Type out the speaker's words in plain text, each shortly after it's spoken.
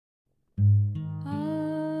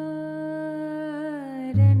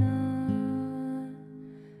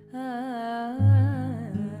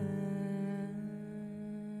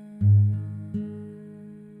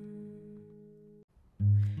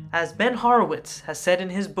As Ben Horowitz has said in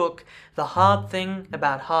his book, The Hard Thing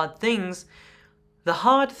About Hard Things, the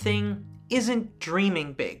hard thing isn't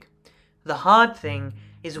dreaming big. The hard thing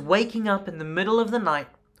is waking up in the middle of the night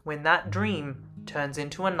when that dream turns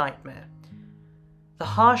into a nightmare. The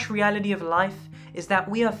harsh reality of life is that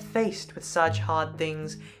we are faced with such hard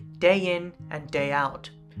things day in and day out.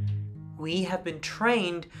 We have been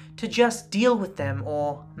trained to just deal with them,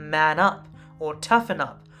 or man up, or toughen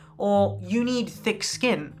up, or you need thick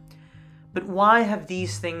skin. But why have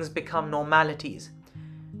these things become normalities?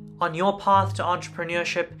 On your path to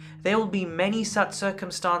entrepreneurship, there will be many such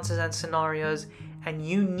circumstances and scenarios, and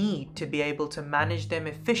you need to be able to manage them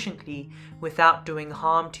efficiently without doing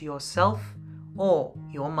harm to yourself or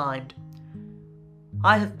your mind.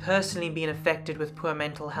 I have personally been affected with poor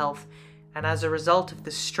mental health, and as a result of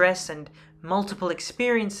the stress and multiple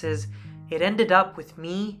experiences, it ended up with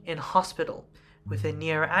me in hospital with a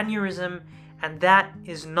near aneurysm, and that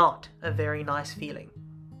is not a very nice feeling.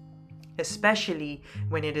 Especially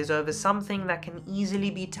when it is over something that can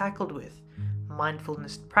easily be tackled with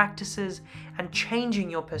mindfulness practices and changing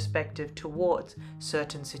your perspective towards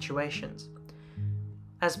certain situations.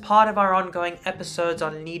 As part of our ongoing episodes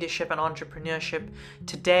on leadership and entrepreneurship,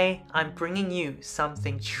 today I'm bringing you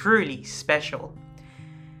something truly special.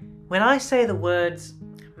 When I say the words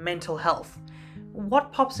mental health,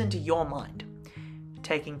 what pops into your mind?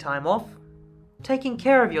 Taking time off? Taking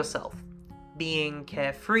care of yourself? Being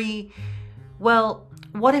carefree? Well,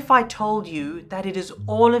 what if I told you that it is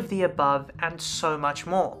all of the above and so much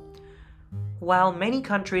more? While many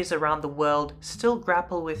countries around the world still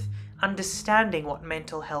grapple with understanding what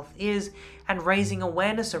mental health is and raising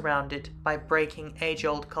awareness around it by breaking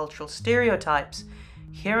age-old cultural stereotypes,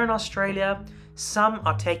 here in Australia, some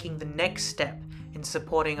are taking the next step in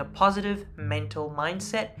supporting a positive mental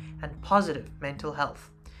mindset and positive mental health.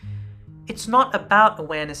 It's not about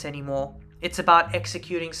awareness anymore, it's about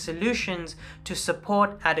executing solutions to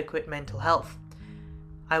support adequate mental health.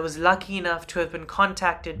 I was lucky enough to have been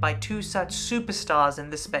contacted by two such superstars in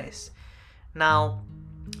this space. Now,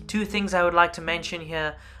 two things I would like to mention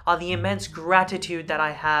here are the immense gratitude that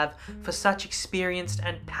I have for such experienced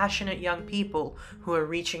and passionate young people who are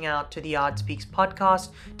reaching out to the Ard Speaks podcast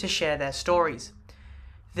to share their stories.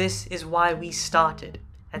 This is why we started,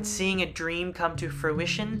 and seeing a dream come to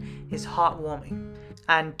fruition is heartwarming.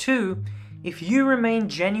 And two, if you remain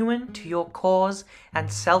genuine to your cause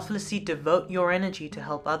and selflessly devote your energy to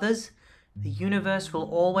help others, the universe will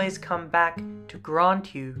always come back to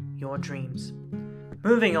grant you your dreams.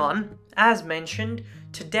 Moving on, as mentioned,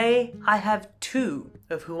 today I have two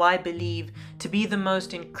of who I believe to be the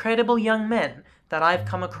most incredible young men that I've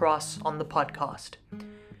come across on the podcast.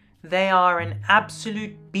 They are an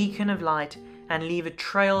absolute beacon of light and leave a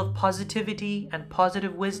trail of positivity and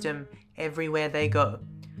positive wisdom everywhere they go.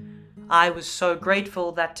 I was so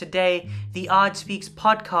grateful that today the Ard Speaks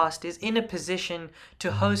podcast is in a position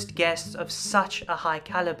to host guests of such a high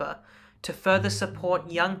caliber to further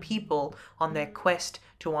support young people on their quest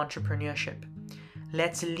to entrepreneurship.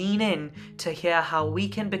 Let's lean in to hear how we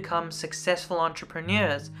can become successful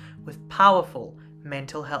entrepreneurs with powerful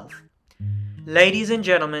mental health. Ladies and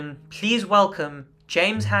gentlemen, please welcome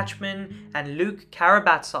James Hatchman and Luke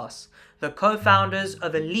Karabatsos, the co-founders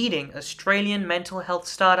of a leading Australian mental health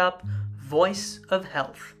startup, Voice of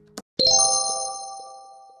Health.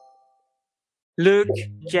 Luke,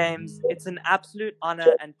 James, it's an absolute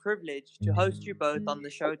honor and privilege to host you both on the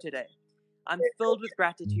show today. I'm filled with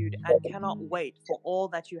gratitude and cannot wait for all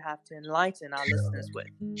that you have to enlighten our listeners with.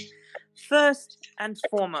 First and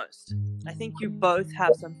foremost, I think you both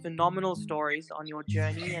have some phenomenal stories on your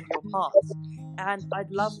journey and your paths, and I'd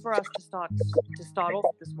love for us to start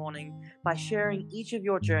off this morning by sharing each of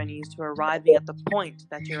your journeys to arriving at the point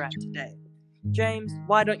that you're at today. James,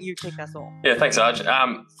 why don't you kick us off? Yeah, thanks, Arj.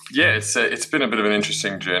 It's been a bit of an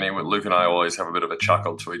interesting journey. Luke and I always have a bit of a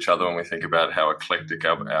chuckle to each other when we think about how eclectic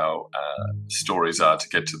our stories are to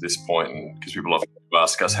get to this point, and because people often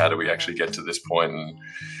ask us how do we actually get to this point, and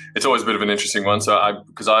it's always a bit of an interesting one. So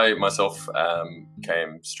because I myself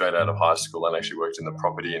came straight out of high school and actually worked in the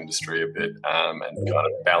property industry a bit, and kind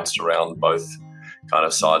of bounced around both kind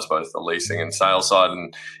of sides, both the leasing and sales side,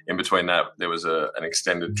 and in between that there was an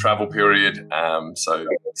extended travel period. So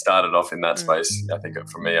started off in that space. I think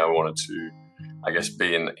for me, I wanted to, I guess,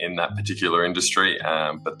 be in that particular industry.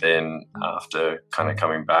 But then after kind of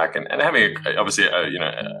coming back and having obviously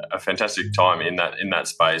a fantastic time in that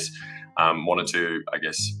space, wanted to, I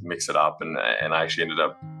guess, mix it up, and I actually ended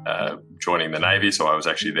up joining the Navy. So I was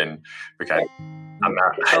actually then became.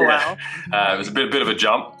 Oh, wow. It was a bit of a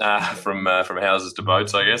jump from houses to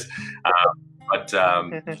boats, I guess. But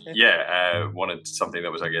wanted something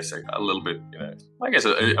that was, I guess, a little bit, I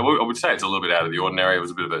would say it's a little bit out of the ordinary. It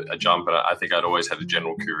was a bit of a jump, and I think I'd always had a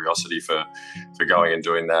general curiosity for going and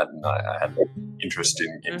doing that, and I had interest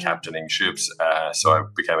in captaining ships. So I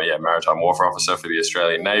became a maritime warfare officer for the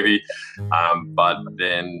Australian Navy. But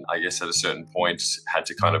then I guess at a certain point had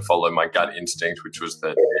to kind of follow my gut instinct, which was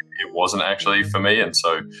that it wasn't actually for me, and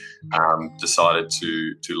so decided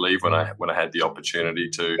to leave when I had the opportunity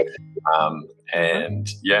to.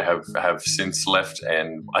 Have since left,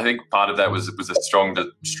 and I think part of that was a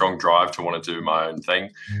strong drive to want to do my own thing,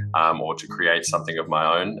 or to create something of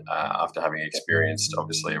my own after having experienced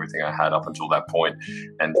obviously everything I had up until that point.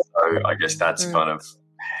 And so I guess that's kind of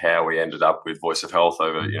how we ended up with Voice of Health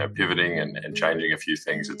over pivoting and changing a few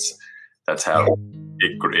things. That's how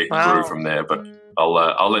it grew from there. But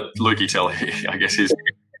I'll let Lukey tell I guess his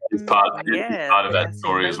part of that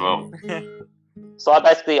story as well. So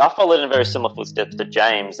I followed in very similar footsteps to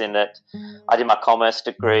James in that I did my commerce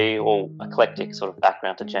degree, or eclectic sort of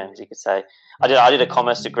background to James, you could say. I did a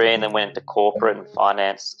commerce degree and then went into corporate and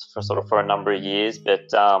finance for a number of years.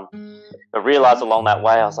 But I realised along that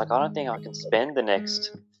way, I was like, I don't think I can spend the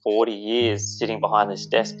next 40 years sitting behind this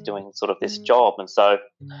desk doing sort of this job. And so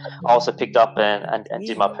I also picked up and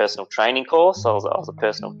did my personal training course. I was a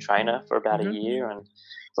personal trainer for about a year and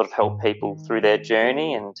sort of help people through their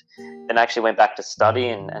journey, and then actually went back to study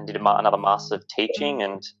and did another Master of Teaching,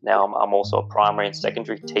 and now I'm also a primary and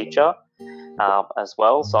secondary teacher as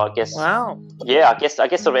well. So I guess, I guess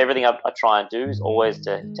sort of everything I try and do is always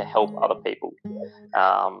to help other people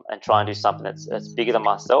and try and do something that's bigger than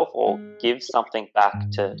myself, or give something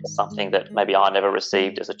back to something that maybe I never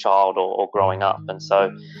received as a child or growing up. And so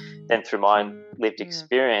then through my lived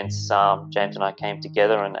experience, James and I came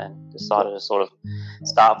together and decided to sort of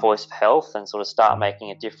start Voice of Health and sort of start making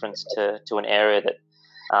a difference to an area that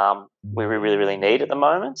we really, really need at the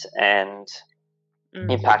moment, and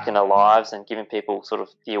impacting our lives and giving people sort of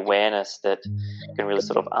the awareness that can really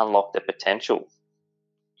sort of unlock their potential.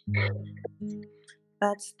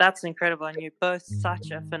 That's incredible, and you're both such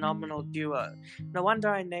a phenomenal duo. No wonder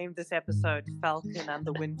I named this episode Falcon and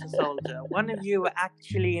the Winter Soldier. One of you were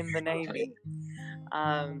actually in the Navy.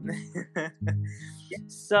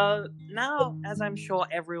 So now, as I'm sure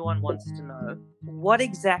everyone wants to know, what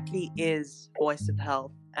exactly is Voice of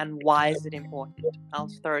Health and why is it important? I'll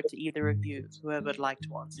throw it to either of you, whoever would like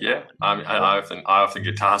to answer. Yeah, I often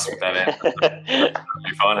get tasked with that answer.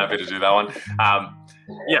 If I'm happy to do that one.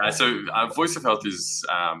 So Voice of Health is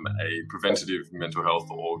a preventative mental health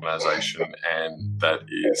organisation, and that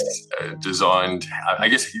is designed, I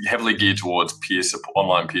guess, heavily geared towards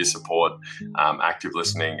online peer support, active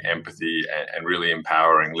listening, empathy, and really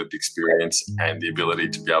empowering lived experience and the ability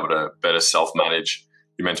to be able to better self-manage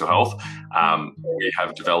your mental health. We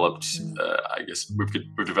have developed,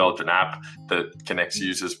 we've developed an app that connects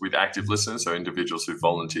users with active listeners, so individuals who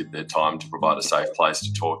volunteered their time to provide a safe place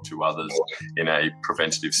to talk to others in a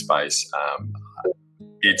preventative space.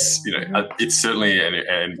 It's certainly an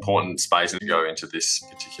important space to go into this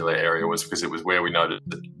particular area, was because it was where we noted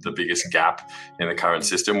the biggest gap in the current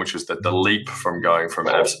system, which was that the leap from going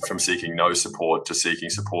from seeking no support to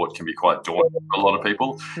seeking support can be quite daunting for a lot of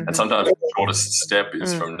people. And sometimes the shortest step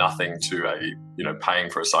is from nothing to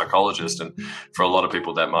paying for a psychologist. And for a lot of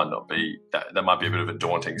people, that might be a bit of a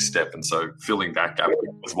daunting step. And so filling that gap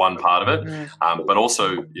was one part of it. But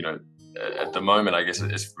also, at the moment, I guess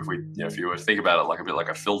if you were to think about it like a bit like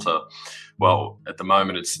a filter, well, at the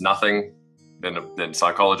moment it's nothing, then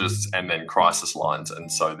psychologists, and then crisis lines,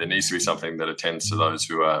 and so there needs to be something that attends to those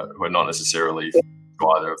who are not necessarily to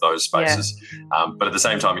either of those spaces. But at the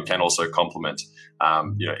same time, it can also complement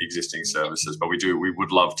existing services. But we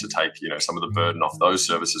would love to take some of the burden off those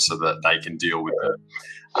services so that they can deal with the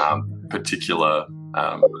particular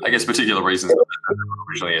reasons that they were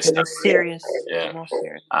originally established. More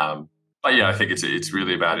serious. But I think it's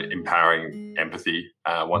really about empowering empathy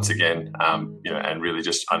once again, and really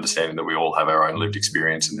just understanding that we all have our own lived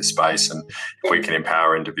experience in this space, and if we can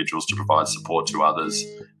empower individuals to provide support to others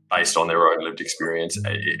based on their own lived experience,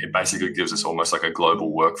 it basically gives us almost like a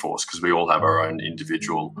global workforce, because we all have our own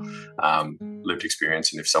individual lived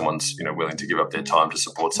experience, and if someone's willing to give up their time to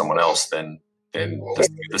support someone else, then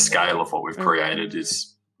the scale of what we've created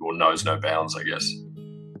knows no bounds, I guess.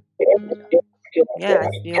 Yeah,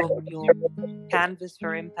 your canvas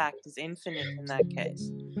for impact is infinite in that case.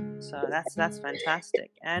 So that's fantastic.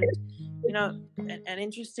 And an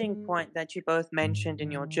interesting point that you both mentioned in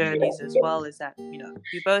your journeys as well is that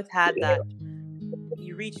you both had that.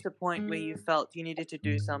 You reached the point where you felt you needed to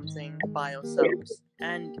do something by yourselves.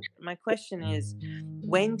 And my question is,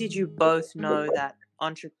 when did you both know that,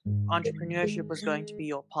 entrepreneurship was going to be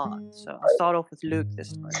your path. So I'll start off with Luke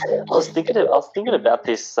this time. I was thinking about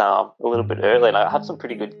this a little bit earlier, and I have some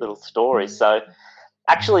pretty good little stories. So,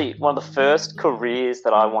 actually, one of the first careers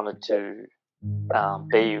that I wanted to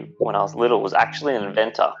be when I was little was actually an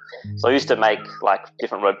inventor. So I used to make like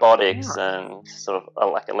different robotics and sort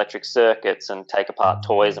of like electric circuits and take apart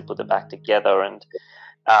toys and put them back together. And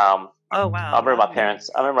Oh wow! I remember my parents.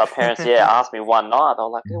 Asked me one night. They were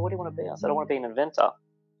like, "Hey, what do you want to be?" I said, "I want to be an inventor."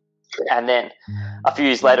 And then a few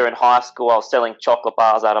years later in high school, I was selling chocolate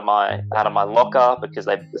bars out of my locker because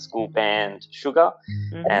the school banned sugar,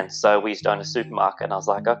 and so we used to own a supermarket. And I was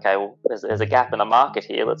like, okay, well, there's a gap in the market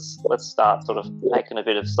here. Let's start sort of making a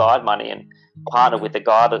bit of side money and partner with the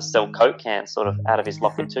guy that sell Coke cans sort of out of his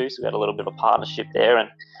locker too. So we had a little bit of a partnership there. And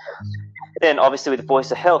then obviously with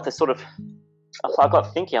Voice of Health, there's sort of I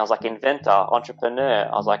got thinking, I was like inventor, entrepreneur.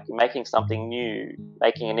 I was like making something new,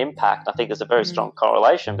 making an impact. I think there's a very strong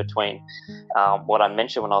correlation between what I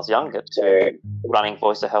mentioned when I was younger to running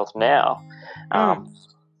Voice of Health now,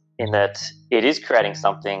 in that it is creating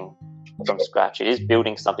something from scratch. It is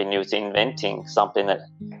building something new. It's inventing something that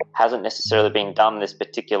hasn't necessarily been done this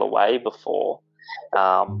particular way before.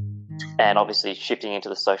 And obviously shifting into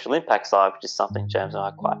the social impact side, which is something James and I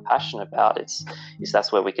are quite passionate about. It's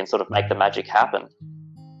that's where we can sort of make the magic happen.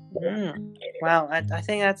 Wow, I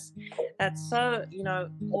think that's so,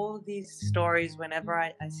 all of these stories, whenever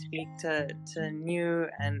I speak to new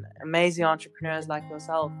and amazing entrepreneurs like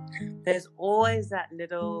yourself, there's always that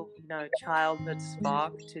little, childhood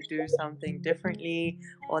spark to do something differently,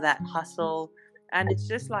 or that hustle. And it's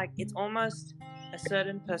just like, it's almost a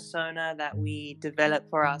certain persona that we develop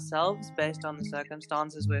for ourselves based on the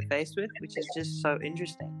circumstances we're faced with, which is just so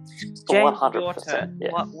interesting. James, 100%, yeah.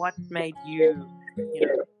 What made you,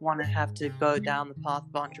 want to have to go down the path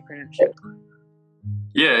of entrepreneurship?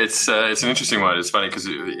 Yeah, it's an interesting one. It's funny because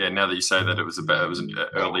now that you say that, it was an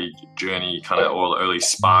early journey kind of, or early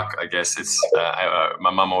spark, I guess. It's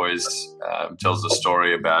my mum always tells the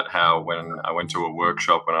story about how when I went to a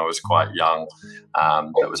workshop when I was quite young,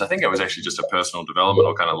 I think it was actually just a personal development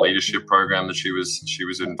or kind of leadership program that she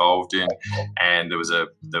was involved in, and there was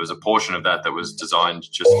a portion of that was designed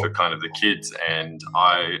just for kind of the kids, and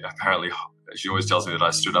I apparently. She always tells me that I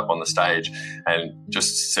stood up on the stage and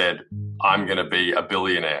just said, "I'm going to be a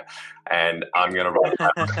billionaire, and I'm going to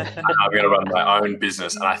run my own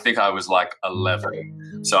business." And I think I was like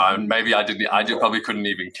 11, so I probably couldn't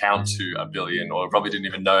even count to a billion, or probably didn't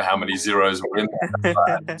even know how many zeros were in there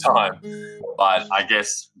at the time. But I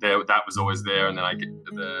guess that was always there. And then I get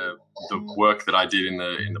the work that I did in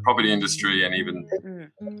the property industry, and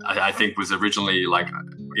even I think was originally like.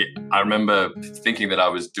 I remember thinking that I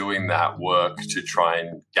was doing that work to try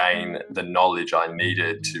and gain the knowledge I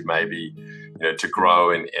needed to maybe, to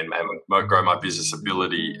grow and grow my business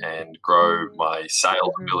ability and grow my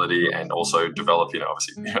sales ability, and also develop,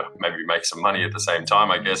 obviously, maybe make some money at the same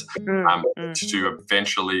time, I guess, to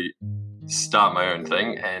eventually start my own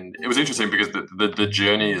thing. And it was interesting because the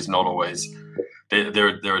journey is not always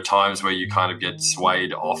there are times where you kind of get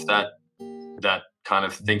swayed off that kind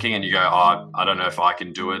of thinking, and you go, I don't know if I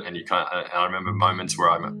can do it. And you can't. And I remember moments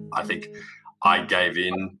where I think I gave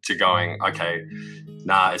in to going, okay,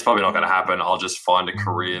 nah, it's probably not going to happen. I'll just find a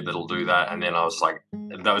career that'll do that. And then I was like,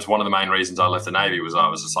 that was one of the main reasons I left the Navy, was I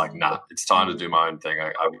was just like, nah, it's time to do my own thing.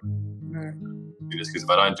 I do this, because if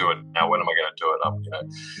I don't do it now, when am I going to do it?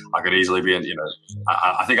 I could easily be in,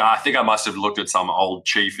 I think I must have looked at some old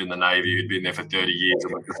chief in the Navy who'd been there for 30 years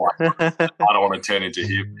and was just like, I don't want to turn into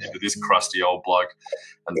this crusty old bloke.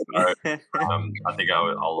 And so I think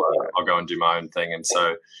I'll go and do my own thing. And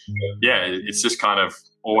so, yeah, it's just kind of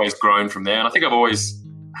always grown from there. And I think I've always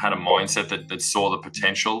had a mindset that saw the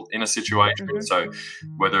potential in a situation. So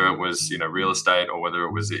whether it was, real estate, or whether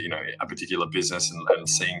it was, a particular business, and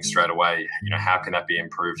seeing straight away, how can that be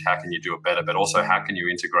improved? How can you do it better? But also, how can you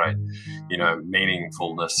integrate,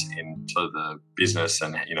 meaningfulness into the business,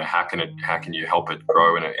 and, how can you help it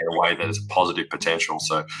grow in a way that is a positive potential?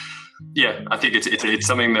 So, yeah, I think it's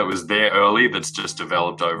something that was there early that's just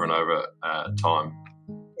developed over and over time.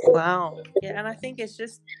 Wow. Yeah, and I think it's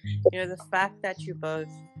just, the fact that you both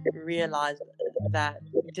realize that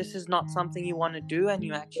this is not something you want to do, and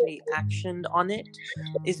you actually actioned on it,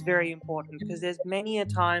 is very important, because there's many a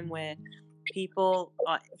time where people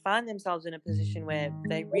find themselves in a position where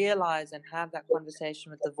they realize and have that conversation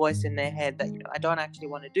with the voice in their head that, I don't actually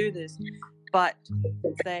want to do this, but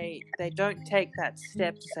they don't take that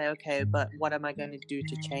step to say, okay, but what am I going to do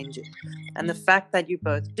to change it? And the fact that you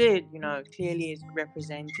both did, clearly is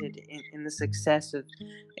represented in the success of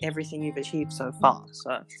everything you've achieved so far.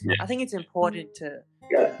 So yeah. I think it's important to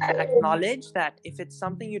acknowledge that if it's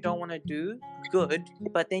something you don't want to do, good,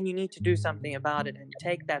 but then you need to do something about it and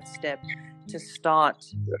take that step to start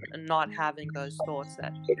not having those thoughts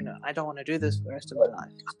that, I don't want to do this for the rest of my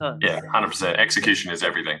life. So, yeah, 100%. Execution is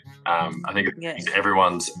everything. I think yes.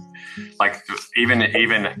 everyone's like, even,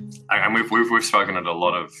 and we've spoken at a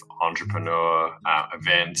lot of entrepreneur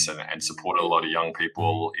events and supported a lot of young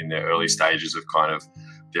people in their early stages of kind of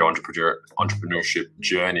their entrepreneurship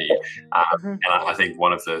journey. And I think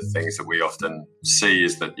one of the things that we often see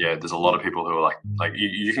is that, there's a lot of people who are like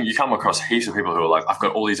you come across heaps of people who are like, I've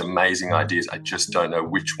got all these amazing ideas, I just don't know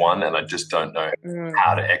which one, and I just don't know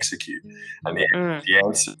how to execute. And the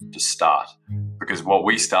answer to start, because what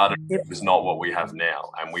we started was not what we have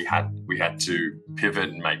now, and we had to pivot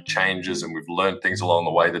and make changes, and we've learned things along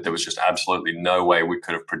the way that there was just absolutely no way we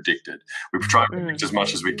could have predicted. We've tried to predict as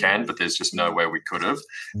much as we can, but there's just no way we could have.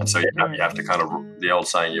 And so you have to kind of, the old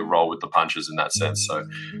saying, you roll with the punches in that sense. So,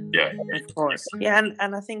 yeah. Of course. Yeah,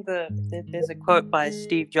 and I think there's a quote by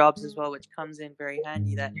Steve Jobs as well, which comes in very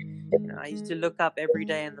handy, that, I used to look up every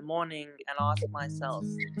day in the morning and ask myself,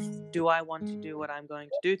 do I want to do what I'm going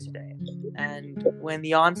to do today? And when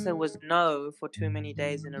the answer was no for too many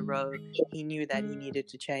days in a row, he knew that he needed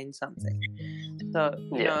to change something. So,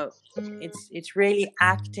 it's really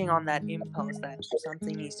acting on that impulse that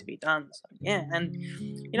something needs to be done. So, yeah, and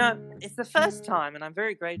it's the first time, and I'm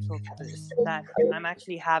very grateful for this, that I'm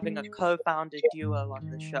actually having a co-founder duo on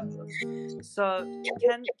the show. So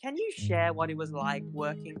can you share what it was like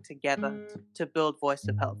working together to build Voice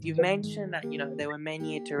of Health? You've mentioned that, there were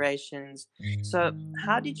many iterations. So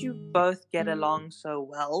how did you both get along so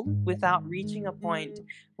well without reaching a point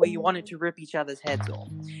where you wanted to rip each other's heads off?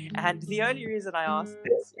 And the only reason I ask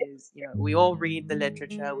this is, we all read the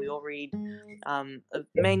literature, we all read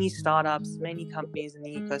many startups, many companies in the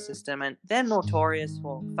ecosystem, and they're notorious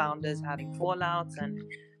for founders having fallouts, and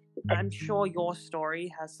I'm sure your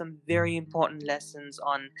story has some very important lessons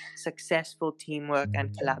on successful teamwork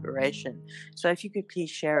and collaboration. So if you could please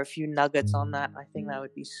share a few nuggets on that, I think that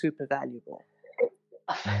would be super valuable.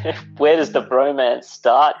 Where does the bromance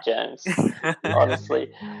start, James?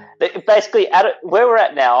 Honestly, basically, where we're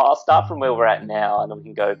at now, I'll start from where we're at now, and then we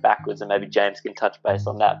can go backwards, and maybe James can touch base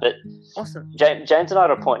on that. But awesome. James and I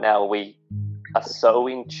are at a point now where we are so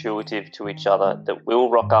intuitive to each other that we'll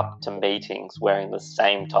rock up to meetings wearing the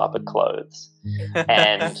same type of clothes,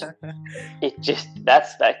 and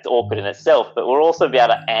that's awkward in itself. But we'll also be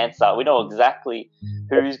able to answer. We know exactly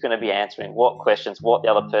who's going to be answering what questions, what the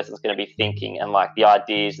other person's going to be thinking, and like the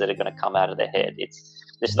ideas that are going to come out of their head. It's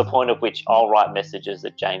to the point of which I'll write messages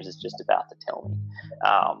that James is just about to tell me,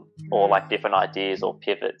 or like different ideas or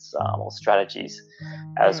pivots or strategies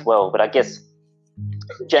as well. But I guess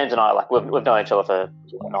James and I, like, we've known each other for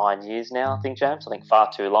 9 years now, I think, James. I think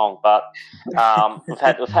far too long. But we've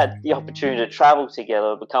had the opportunity to travel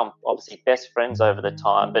together, become obviously best friends over the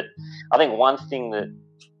time. But I think one thing that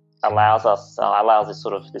allows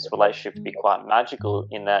this relationship to be quite magical,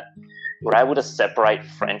 in that we're able to separate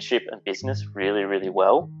friendship and business really, really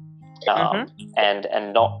well,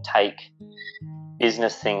 and not take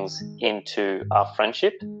business things into our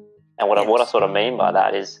friendship. And what I sort of mean by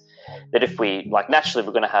that is that if we, like, naturally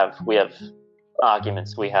we have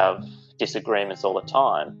arguments, we have disagreements all the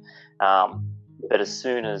time, but as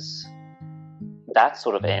soon as that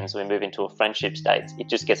sort of ends, we move into a friendship state, it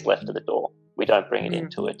just gets left at the door. We don't bring it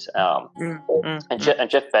into it. And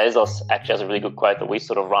Jeff Bezos actually has a really good quote that we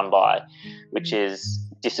sort of run by, which is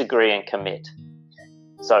disagree and commit.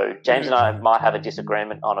 So James and I might have a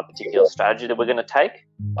disagreement on a particular strategy that we're going to take,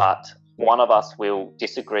 but one of us will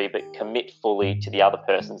disagree but commit fully to the other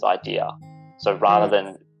person's idea. So rather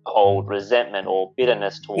than hold resentment or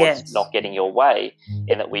bitterness towards not getting your way,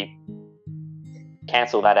 in that we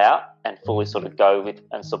cancel that out and fully sort of go with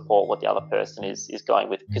and support what the other person is going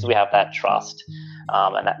with, because we have that trust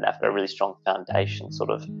and that a really strong foundation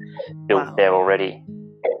sort of built there already.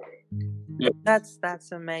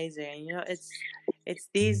 That's amazing. It's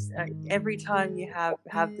these every time you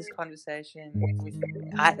have this conversation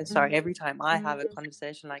every time I have a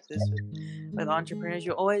conversation like this with entrepreneurs,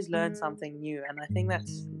 you always learn something new, and I think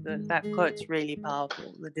that quote's really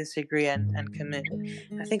powerful, the disagree and commit.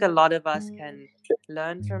 I think a lot of us can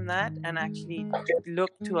learn from that and actually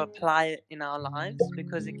look to apply it in our lives,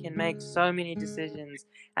 because it can make so many decisions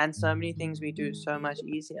and so many things we do so much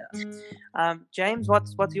easier. James,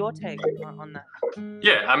 what's your take on that?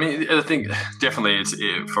 Yeah, I mean, I think definitely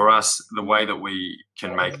for us, the way that we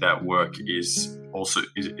can make that work is also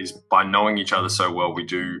is by knowing each other so well.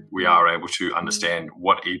 We are able to understand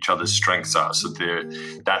what each other's strengths are. So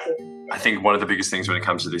that I think one of the biggest things when it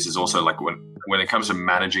comes to this is also like when it comes to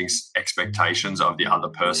managing expectations of the other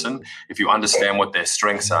person, if you understand what their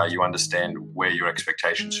strengths are, you understand where your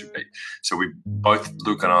expectations should be. So we both,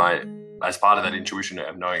 Luke and I, as part of that intuition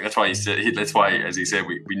of knowing, that's why as he said,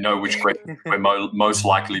 we know which question we're most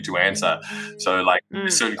likely to answer. So like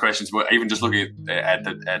certain questions, we're even just looking at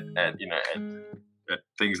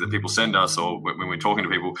things that people send us, or when we're talking to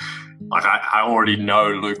people, like I already know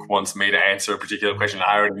Luke wants me to answer a particular question.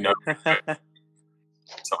 I already know stuff like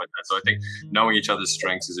that. So I think knowing each other's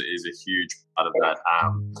strengths is a huge part of that.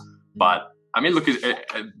 But I mean, look,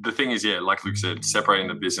 the thing is, like Luke said, separating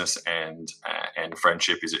the business and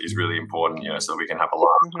friendship is really important, so we can have a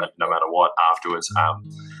laugh no matter what afterwards.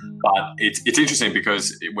 But it's interesting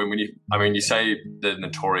because when you say the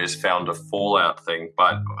notorious founder fallout thing,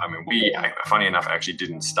 but I mean, we, funny enough, actually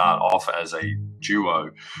didn't start off as a duo.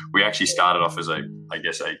 We actually started off as a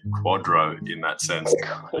quadro in that sense.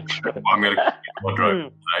 I'm going to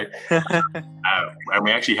quadro today. And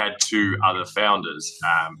we actually had two other founders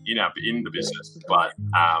in the business, but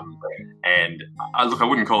and I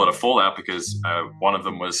wouldn't call it a fallout because one of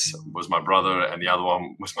them was my brother and the other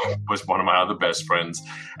one was one of my other best friends,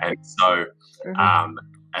 and so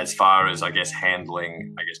as far as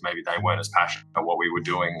handling, maybe they weren't as passionate about what we were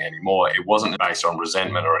doing anymore. It wasn't based on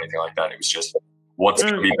resentment or anything like that. It was just what's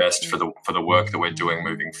going to be best for the work that we're doing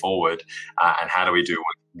moving forward, and how do we do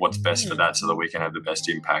what's best for that so that we can have the best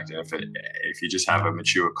impact. And if you just have a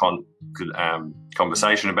mature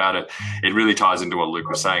conversation about it, it really ties into what Luke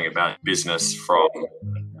was saying about business from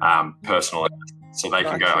personal. So they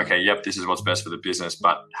can go, okay, yep, this is what's best for the business,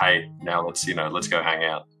 but hey, now let's go hang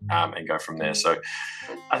out and go from there. So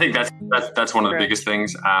I think that's one of the biggest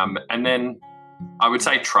things. And then I would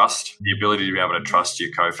say trust, the ability to be able to trust your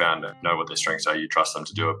co-founder, know what their strengths are, you trust them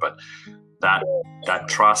to do it. But that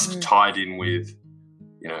trust tied in with,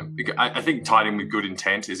 I think tied in with good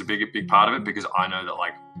intent is a big part of it, because I know that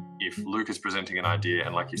if Luke is presenting an idea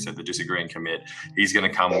and, like you said, the disagree and commit, he's going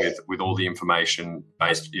to come with all the information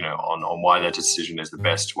based, on why that decision is the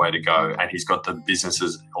best way to go. And he's got the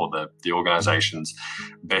businesses or the organization's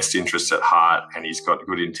best interests at heart, and he's got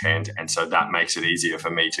good intent. And so that makes it easier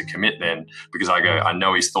for me to commit then, because I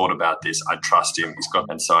know he's thought about this. I trust him.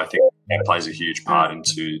 And so I think that plays a huge part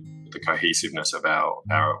into the cohesiveness of our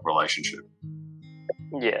relationship.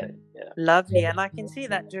 Yeah. Lovely. And I can see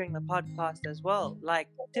that during the podcast as well. Like,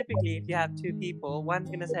 typically, if you have two people, one's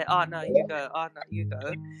going to say, oh, no, you go. Oh, no, you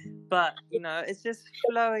go. But, it's just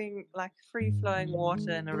flowing, like free-flowing water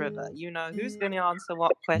in a river. Who's going to answer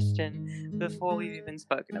what question before we've even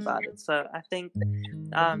spoken about it. So I think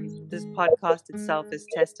this podcast itself is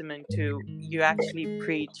testament to you actually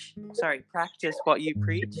practice what you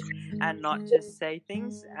preach and not just say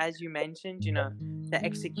things. As you mentioned, the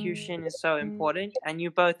execution is so important, and you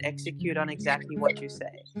both execute on exactly what you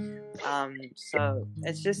say. So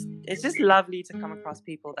it's just lovely to come across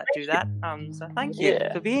people that do that. So thank you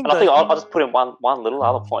for being good. I think I'll just put in one little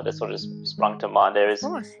other point that sort of just sprung to mind. There is,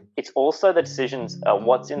 it's also the decisions,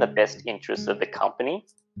 what's in the best interest of the company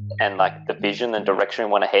and the vision and direction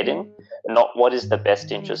we want to head in, not what is the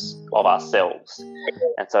best interest of ourselves.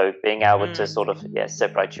 And so being able to sort of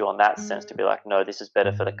separate you on that sense, to be like, no, this is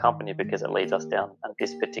better for the company because it leads us down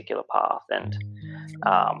this particular path, and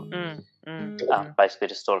basically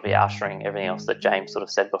just sort of be ushering everything else that James sort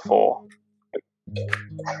of said before.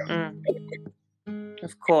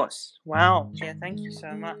 Of course. Wow. Yeah, thank you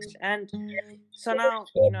so much. And so now,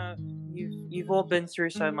 you've all been through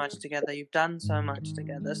so much together. You've done so much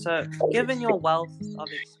together. So given your wealth of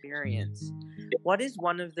experience, what is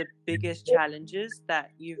one of the biggest challenges that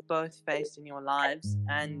you've both faced in your lives,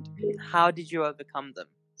 and how did you overcome them?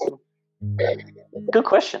 Good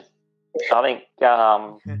question. I think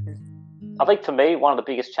for me, one of the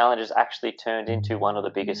biggest challenges actually turned into one of the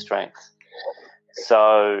biggest strengths.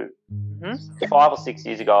 So 5 or 6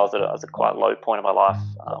 years ago, I was at a quite low point in my life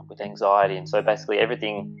with anxiety. And so basically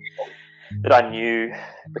everything that I knew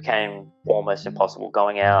became almost impossible.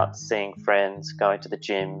 Going out, seeing friends, going to the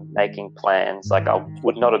gym, making plans. I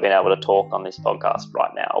would not have been able to talk on this podcast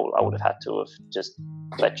right now. I would have had to have just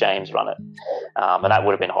let James run it. And that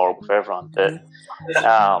would have been horrible for everyone. But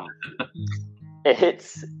it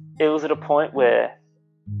was at a point where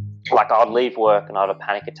I'd leave work and I'd have a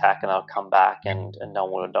panic attack, and I'd come back and no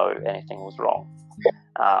one would know anything was wrong.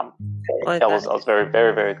 I was very,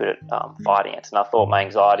 very, very good at fighting it, and I thought my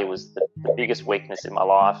anxiety was the biggest weakness in my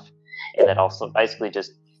life, and that I was basically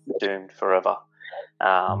just doomed forever.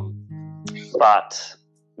 But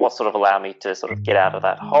what sort of allowed me to sort of get out of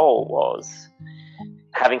that hole was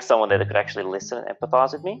having someone there that could actually listen and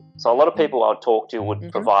empathize with me. So a lot of people I would talk to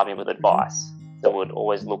would provide me with advice, that would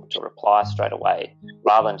always look to reply straight away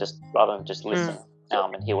rather than just listen.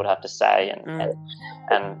 And he would have to say and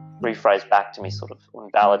rephrase back to me, sort of, and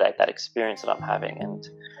validate that experience that I'm having. And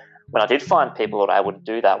when I did find people that were able to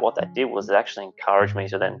do that, what that did was it actually encouraged me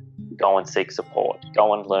to then go and seek support,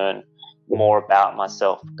 go and learn more about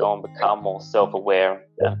myself, go and become more self-aware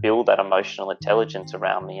and build that emotional intelligence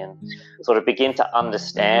around me and sort of begin to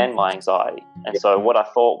understand my anxiety. And so what I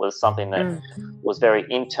thought was something that was very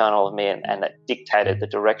internal of me and that dictated the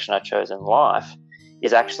direction I chose in life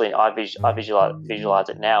is actually, I visualize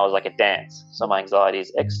it now as like a dance. So my anxiety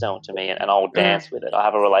is external to me and I'll dance with it. I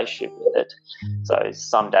have a relationship with it. So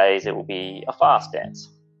some days it will be a fast dance,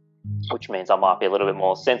 which means I might be a little bit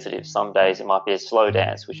more sensitive. Some days it might be a slow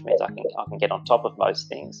dance, which means I can get on top of most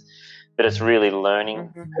things. But it's really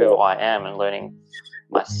learning who I am and learning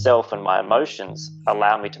myself and my emotions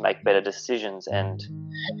allow me to make better decisions and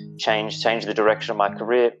change the direction of my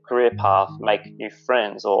career path, make new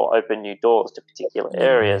friends or open new doors to particular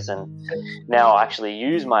areas. And now I actually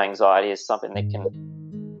use my anxiety as something that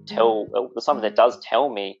does tell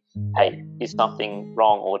me, hey, is something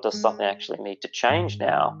wrong, or does something actually need to change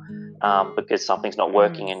now because something's not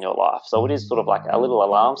working in your life. So it is sort of like a little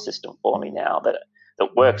alarm system for me now that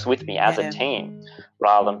works with me as a team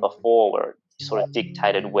rather than before where it sort of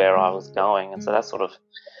dictated where I was going. And so that's sort of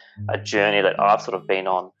a journey that I've sort of been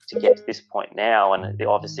on to get to this point now, and it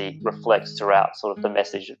obviously reflects throughout sort of the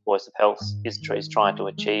message that Voice of Health is trying to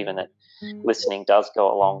achieve, and that listening does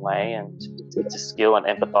go a long way, and it's a skill, and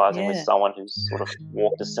empathizing with someone who's sort of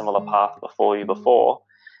walked a similar path before you and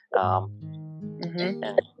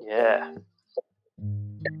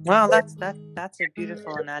Well, that's a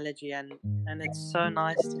beautiful analogy, and it's so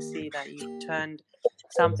nice to see that you turned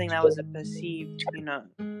something that was a perceived,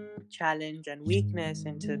 challenge and weakness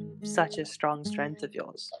into such a strong strength of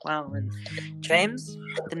yours. Wow. And James,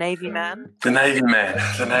 the Navy man. The Navy man.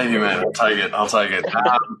 I'll take it.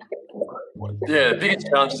 The biggest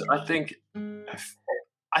challenges, I think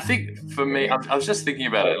for me, I was just thinking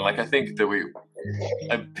about it. Like, I think that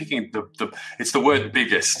I'm picking it's the word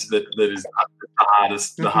biggest that is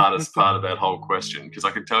the hardest part of that whole question, because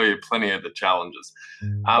I could tell you plenty of the challenges.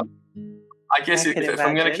 I guess if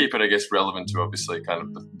I'm going to keep it, I guess, relevant to obviously kind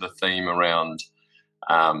of the theme around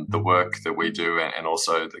the work that we do and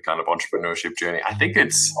also the kind of entrepreneurship journey, I think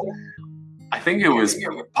it was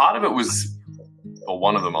part of it was, or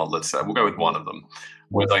one of them, let's say, we'll go with one of them,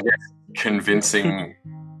 was, I guess, convincing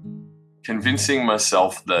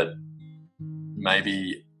myself that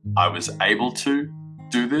maybe I was able to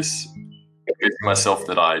do this, convincing myself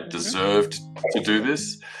that I deserved to do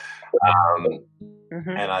this.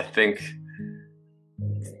 And I think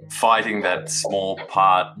fighting that small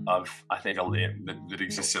part of, I think, that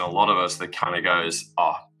exists in a lot of us that kind of goes,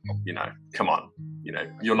 come on,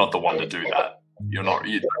 you're not the one to do that.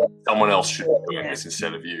 Someone else should be doing this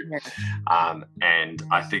instead of you. And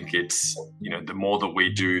I think it's, the more that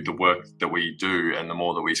we do the work that we do and the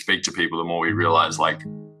more that we speak to people, the more we realize, like,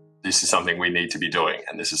 this is something we need to be doing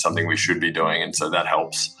and this is something we should be doing. And so that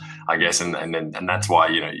helps, I guess. And that's why,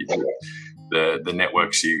 the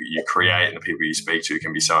networks you create and the people you speak to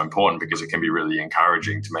can be so important, because it can be really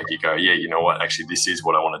encouraging to make you go, yeah, you know what, actually, this is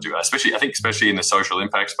what I want to do. Especially in the social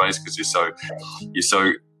impact space, because you're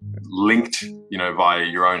so linked, via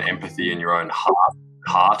your own empathy and your own heart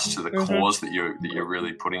to the cause that you're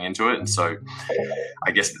really putting into it. And so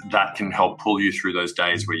I guess that can help pull you through those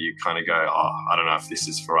days where you kind of go, I don't know if this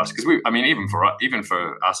is for us, because even for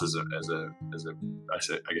us as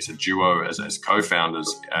a duo, as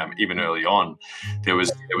co-founders, even early on, there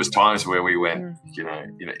was times where we went,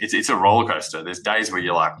 it's a roller coaster. There's days where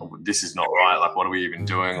you're like, this is not right, like, what are we even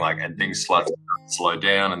doing, like, and things slow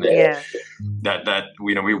down, and then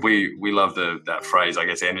we love that phrase, I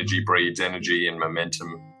guess, energy breeds energy, and momentum,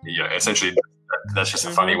 essentially that's just a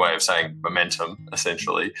funny way of saying momentum,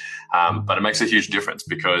 essentially, but it makes a huge difference,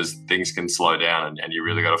 because things can slow down, and you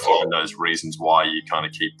really got to find those reasons why you kind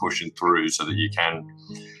of keep pushing through so that you can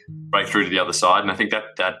break through to the other side. And I think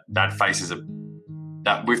that faces that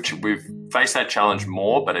we've faced that challenge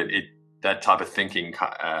more, but that type of thinking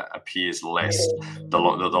appears less the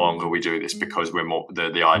longer we do this, because we're more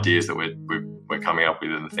the ideas that we're coming up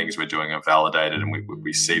with and the things we're doing are validated, and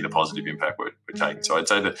we see the positive impact we're taking. So I'd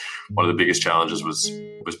say that one of the biggest challenges was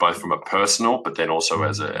both from a personal, but then also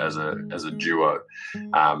as a duo.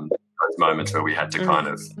 Those moments where we had to kind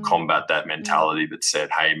of combat that mentality that said,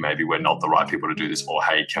 hey, maybe we're not the right people to do this, or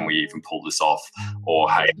hey, can we even pull this off, or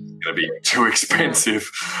hey, it's going to be too expensive,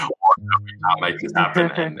 or we can't make this happen,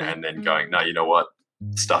 and then going, no, you know what,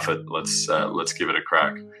 stuff it, let's give it a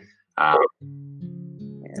crack.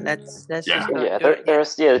 let's just Yeah. not Yeah, do it.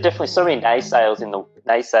 there's definitely so many naysayers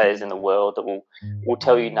in the world that will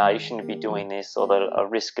tell you no, you shouldn't be doing this, or that are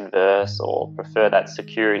risk adverse or prefer that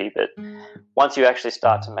security. But once you actually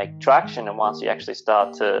start to make traction, and once you actually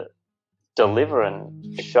start to deliver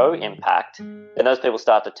and show impact, then those people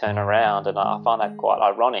start to turn around, and I find that quite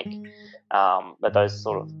ironic. That there's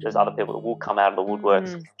other people that will come out of the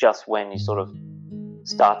woodworks just when you sort of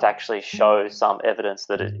start to actually show some evidence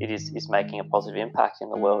that it is making a positive impact in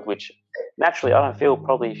the world, which naturally I don't feel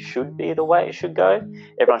probably should be the way it should go.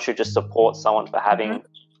 Everyone should just support someone for having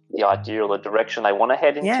the idea or the direction they want to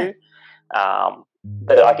head into.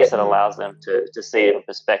 But I guess it allows them to see it in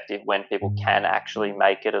perspective when people can actually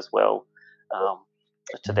make it as well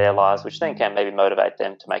to their lives, which then can maybe motivate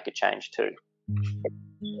them to make a change too.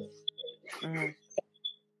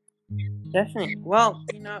 Definitely. Well,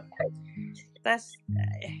 that's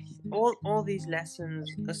all these lessons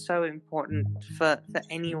are so important for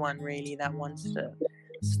anyone really that wants to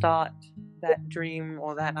start that dream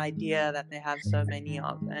or that idea that they have so many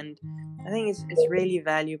of. And I think it's really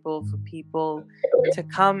valuable for people to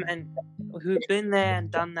come and who've been there and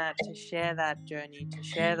done that, to share that journey, to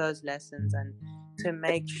share those lessons, and to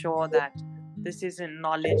make sure that this isn't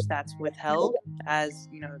knowledge that's withheld, as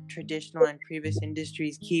traditional and previous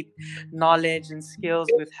industries keep knowledge and skills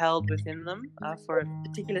withheld within them for a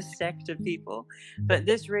particular sect of people. But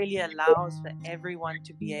this really allows for everyone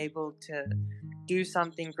to be able to do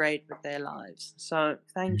something great with their lives. So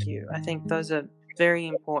thank you. I think those are very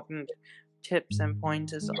important tips and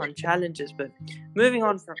pointers on challenges. But moving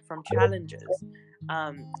on from challenges,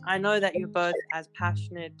 I know that you're both as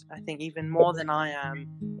passionate, I think even more than I am,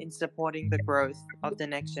 in supporting the growth of the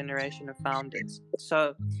next generation of founders.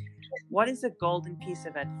 So what is a golden piece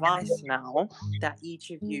of advice now that each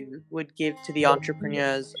of you would give to the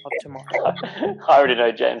entrepreneurs of tomorrow? I already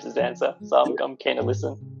know James's answer, so I'm keen to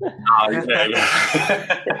listen.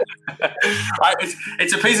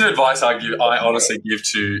 It's a piece of advice I honestly give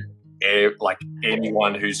to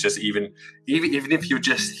anyone who's just even if you're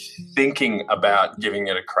just thinking about giving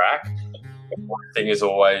it a crack. One thing is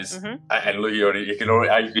always, and look, you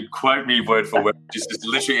could quote me word for word. Just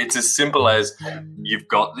literally, it's as simple as you've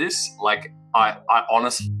got this. Like I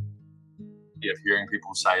honestly, of hearing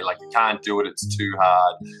people say like you can't do it, it's too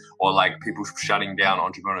hard, or like people shutting down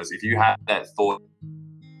entrepreneurs. If you have that thought, I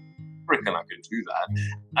reckon I could do that,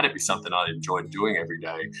 that'd be something I'd enjoy doing every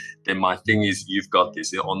day. Then my thing is, you've got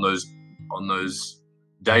this. On those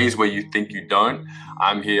days where you think you don't,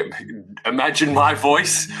 I'm here. Imagine my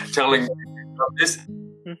voice telling me this.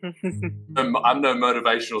 I'm no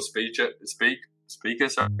motivational speaker,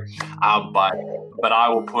 sorry. But I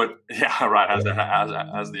will put, right, has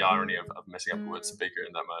the irony of messing up the word speaker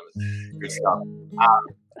in that moment. Good stuff.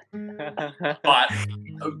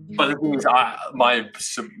 But the thing is,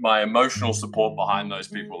 my emotional support behind those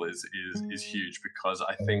people is huge, because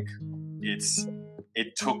I think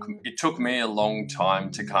it took me a long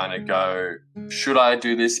time to kind of go, should I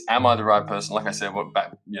do this? Am I the right person? Like I said, going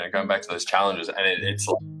back to those challenges, and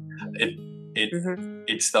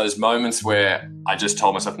it's those moments where I just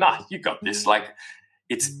told myself, nah, you got this. Like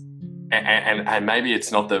and maybe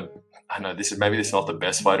it's not this is not the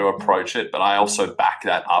best way to approach it, but I also back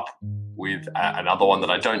that up with another one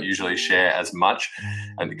that I don't usually share as much,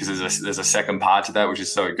 and because there's a second part to that, which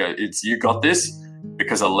is it's you got this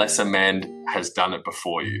because a lesser man has done it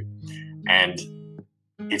before you, and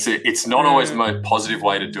it's not always the most positive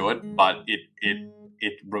way to do it, but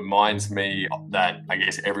it reminds me that I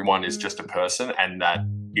guess everyone is just a person, and that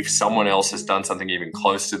if someone else has done something even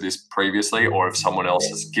close to this previously, or if someone else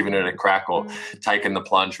has given it a crack or taken the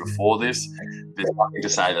plunge before this, there's nothing to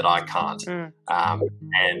say that I can't.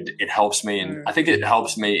 And it helps me, I think it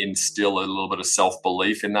helps me instill a little bit of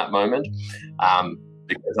self-belief in that moment,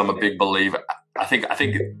 because I'm a big believer. I think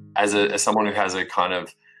as someone who has a kind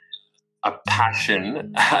of a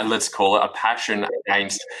passion, let's call it a passion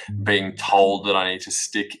against being told that I need to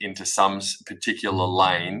stick into some particular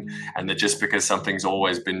lane, and that just because something's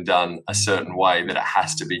always been done a certain way, that it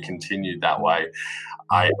has to be continued that way.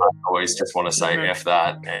 I always just want to say F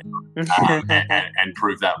that and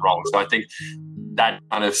prove that wrong. So I think that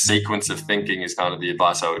kind of sequence of thinking is kind of the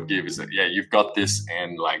advice I would give, is that, you've got this,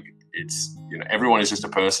 and like, it's, everyone is just a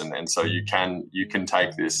person, and so you can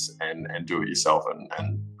take this and do it yourself,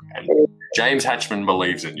 and James Hatchman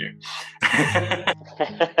believes in you.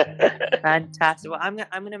 Fantastic. Well, I'm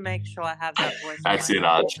gonna make sure I have that voice. That's it,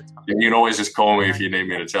 Arch. You can always just call me if you need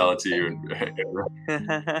me to tell it to you.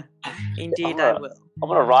 Indeed, I will. I'm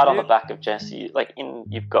gonna ride on the back of Jesse. Like,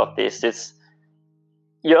 you've got this. It's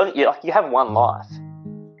you have one life.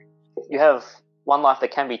 You have one life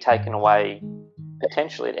that can be taken away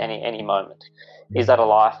potentially at any moment. Is that a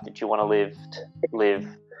life that you want to live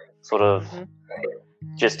sort of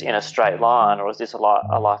just in a straight line, or is this a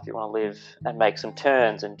life you want to live and make some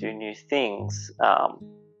turns and do new things?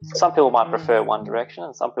 Some people might prefer one direction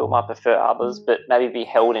and some people might prefer others, but maybe be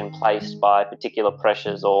held in place by particular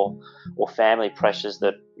pressures or family pressures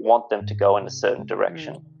that want them to go in a certain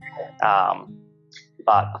direction.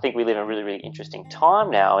 But I think we live in a really, really interesting time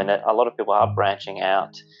now in that a lot of people are branching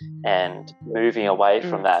out and moving away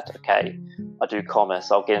from that. Okay, I do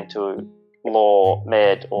commerce, I'll get into law,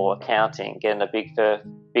 med, or accounting, get in a big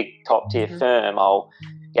top tier firm, I'll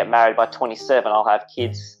get married by 27, I'll have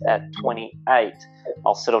kids at 28,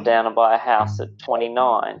 I'll settle down and buy a house at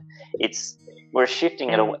 29. We're shifting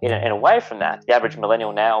in away from that. The average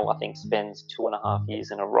millennial now, I think, spends 2.5 years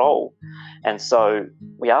in a role. And so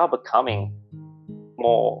we are becoming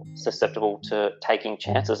more susceptible to taking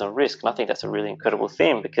chances and risk. And I think that's a really incredible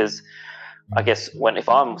thing, because I guess if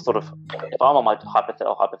I'm on my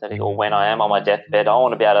hypothetical, when I am on my deathbed, I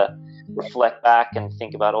want to be able to reflect back and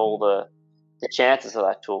think about all the chances that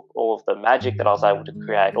I took, all of the magic that I was able to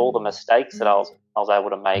create, all the mistakes that I was able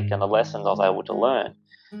to make, and the lessons I was able to learn.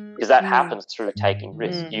 Because that happens through taking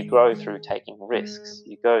risks. You grow through taking risks.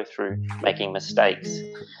 You go through making mistakes,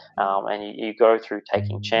 and you go through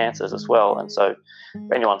taking chances as well. And so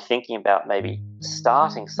for anyone thinking about maybe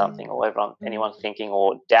starting something, or anyone thinking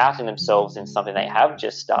or doubting themselves in something they have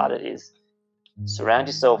just started, is surround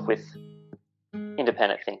yourself with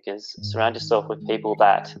independent thinkers. Surround yourself with people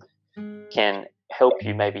that can help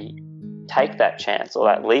you maybe take that chance or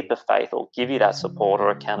that leap of faith, or give you that support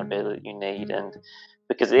or accountability that you need. And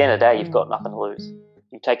because at the end of the day, you've got nothing to lose.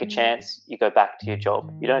 You take a chance, you go back to your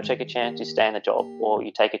job. You don't take a chance, you stay in the job, or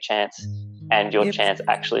you take a chance and your chance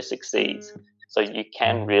actually succeeds. So you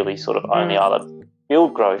can really sort of only either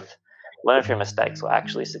build growth, learn from your mistakes, or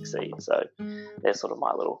actually succeed. So there's sort of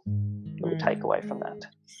my little takeaway from that.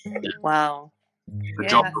 Wow. Good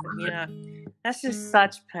job. That's just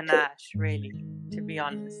such panache, really, to be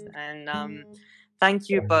honest. And thank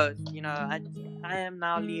you both. I am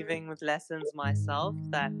now leaving with lessons myself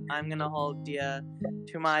that I'm going to hold dear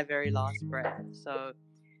to my very last breath. So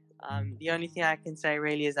the only thing I can say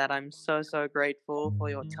really is that I'm so, so grateful for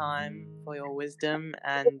your time, for your wisdom,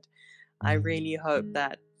 and I really hope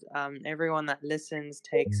that everyone that listens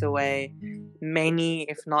takes away many,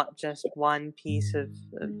 if not just one piece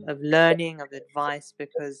of learning, of advice,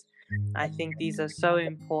 because I think these are so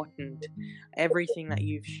important, everything that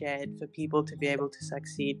you've shared, for people to be able to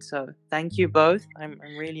succeed. So thank you both. I'm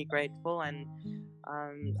really grateful, and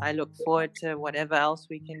I look forward to whatever else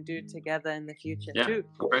we can do together in the future too.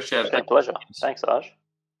 Appreciate it. My pleasure. Thanks, Aj.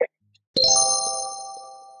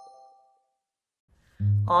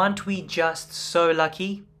 Aren't we just so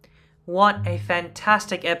lucky? What a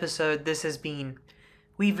fantastic episode this has been.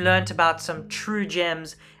 We've learnt about some true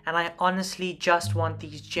gems, and I honestly just want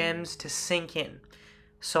these gems to sink in.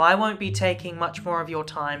 So I won't be taking much more of your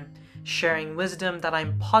time, sharing wisdom that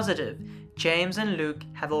I'm positive James and Luke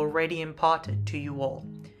have already imparted to you all.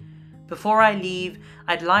 Before I leave,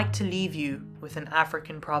 I'd like to leave you with an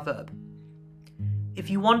African proverb. If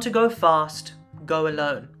you want to go fast, go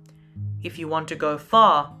alone. If you want to go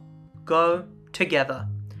far, go together.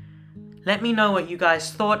 Let me know what you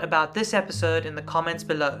guys thought about this episode in the comments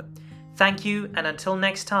below. Thank you, and until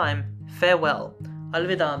next time, farewell.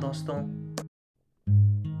 Alvida, doston.